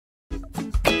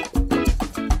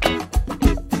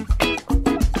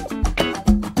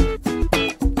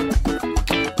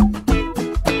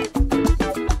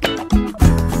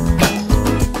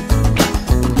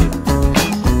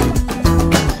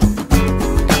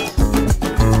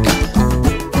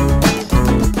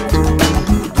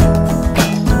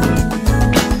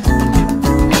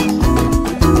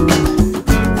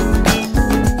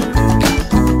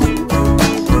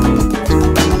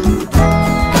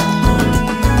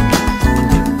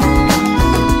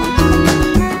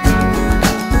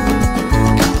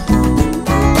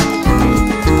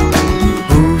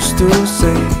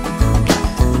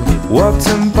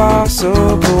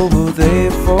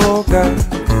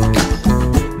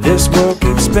This world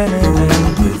keeps spinning,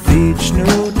 and with each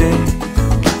new day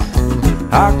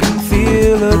I can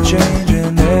feel a change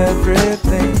in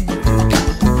everything.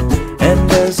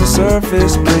 And as the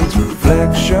surface breaks,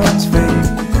 reflections fade,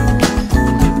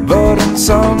 but in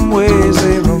some ways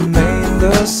they remain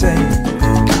the same.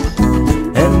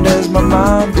 And as my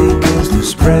mind begins to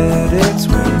spread its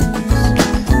wings,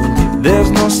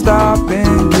 there's no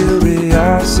stopping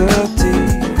curiosity.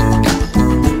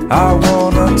 I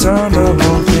wanna turn the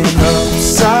whole thing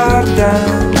upside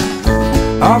down.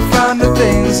 I'll find the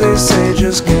things they say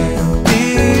just can't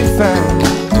be found.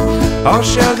 I'll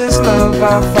share this love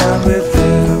I find with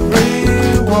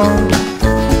everyone.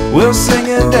 We'll sing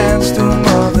and dance to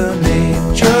Mother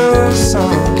Nature's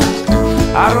songs.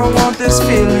 I don't want this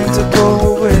feeling to go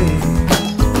away.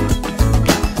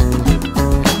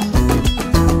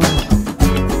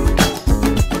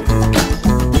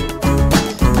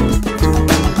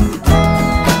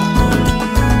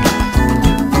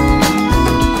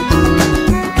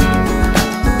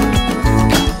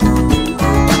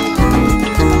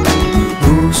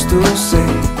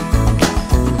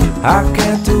 I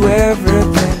can't do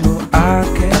everything, but I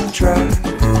can try.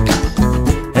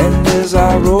 And as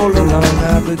I roll along,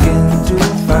 I begin to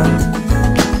find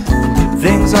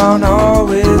things aren't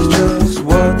always just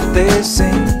what they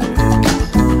seem.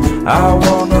 I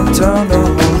wanna turn the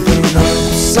whole thing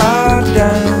upside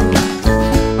down.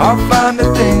 I'll find the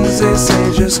things they say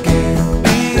just can't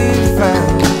be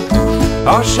found.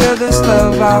 I'll share this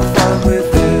love I find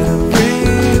with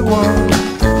everyone.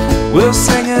 We'll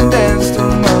sing and dance to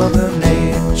Mother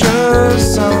Nature's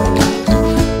song.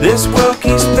 This world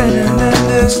keeps spinning and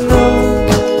there's no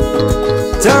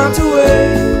time to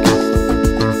waste.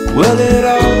 Well, it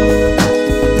all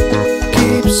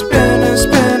keeps spinning,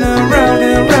 spinning round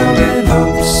and round and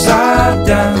upside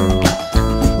down.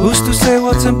 Who's to say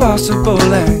what's impossible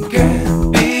and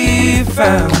can't be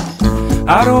found?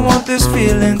 I don't want this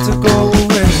feeling to go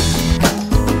away.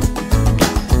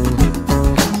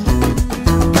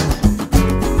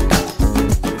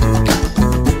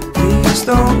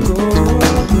 Don't go away.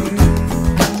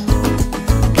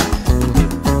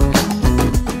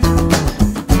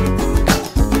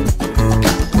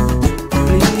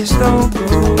 Please don't go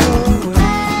away.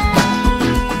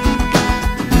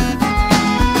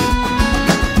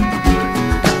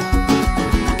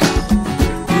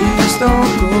 Please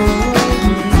don't go away.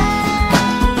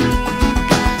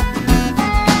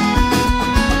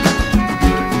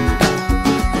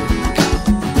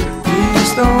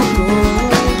 Please don't go away.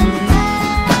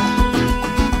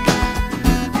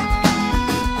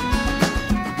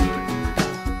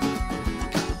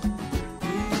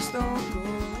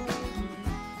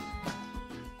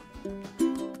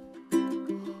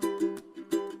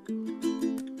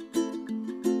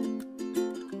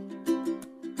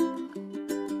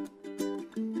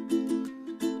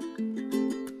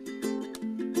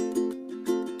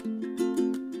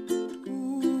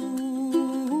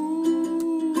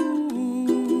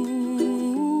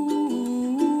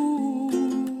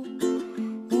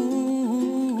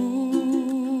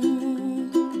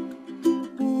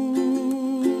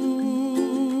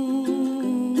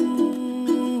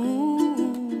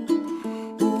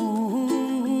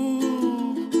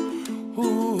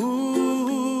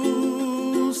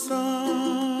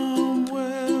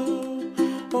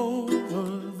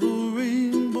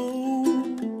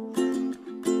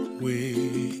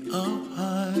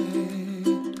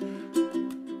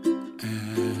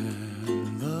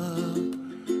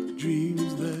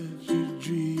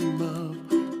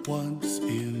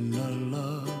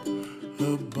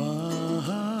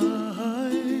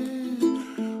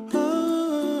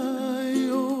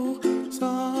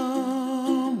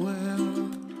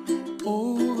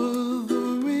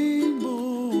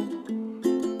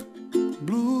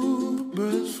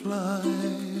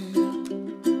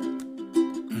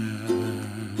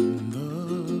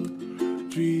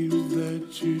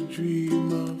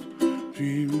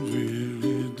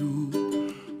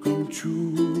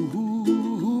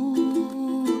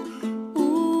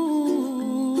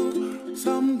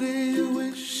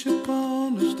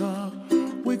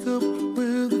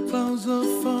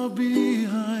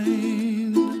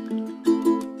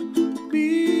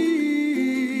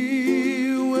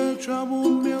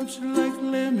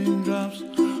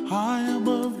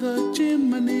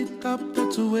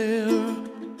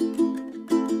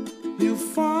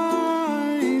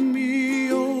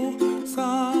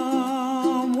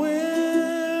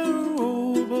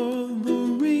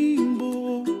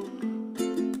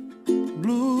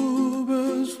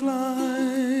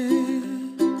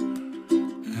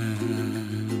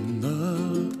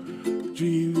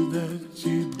 Dreams that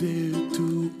you dare to,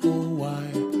 oh why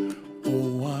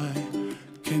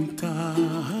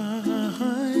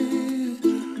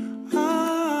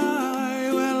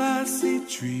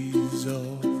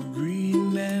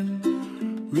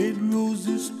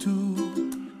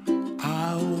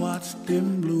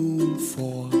room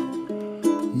for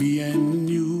me and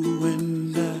you,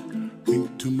 and I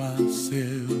think to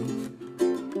myself,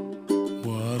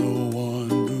 what a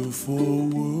wonderful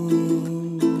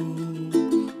world.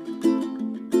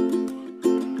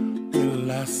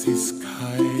 Well, I see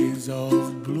skies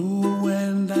of blue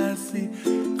and I see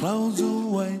clouds of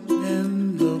white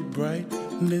and the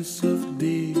brightness of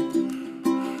day.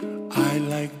 I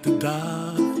like the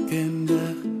dark and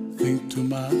I think to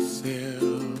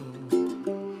myself,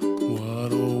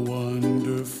 what a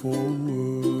wonderful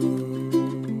world.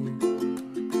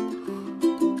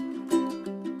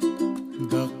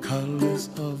 The colors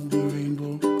of the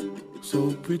rainbow,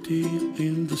 so pretty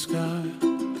in the sky,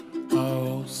 are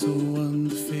also on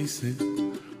the faces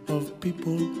of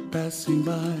people passing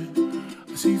by.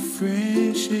 I see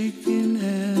friends shaking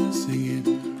and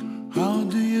singing, how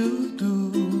do you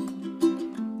do?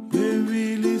 They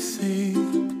really say,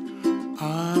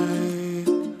 I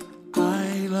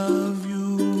love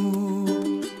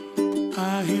you.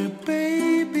 I hear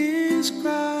babies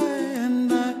cry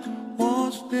and I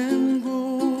watch them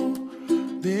grow.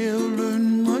 They'll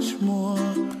learn much more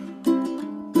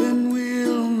than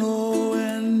we'll know,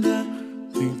 and I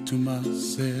think to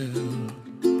myself,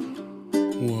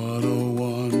 what a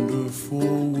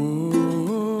wonderful world.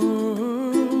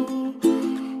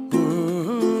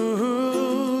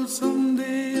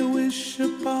 Someday I wish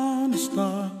upon a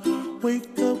star,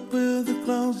 wake up where the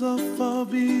clouds are far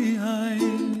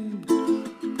behind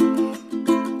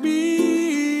me,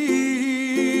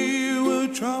 where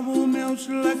trouble melts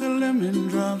like a lemon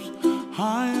drops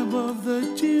high above the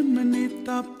chimney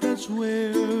top. That's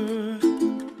where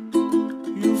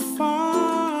you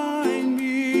find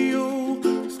me, oh,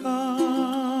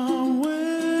 somewhere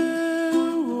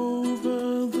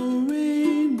over the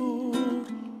rainbow,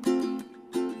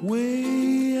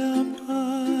 way up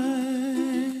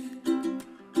high.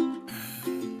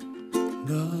 And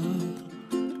the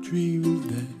dreams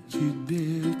that you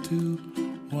dare to,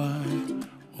 why,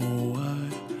 oh, why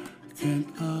can't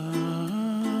I?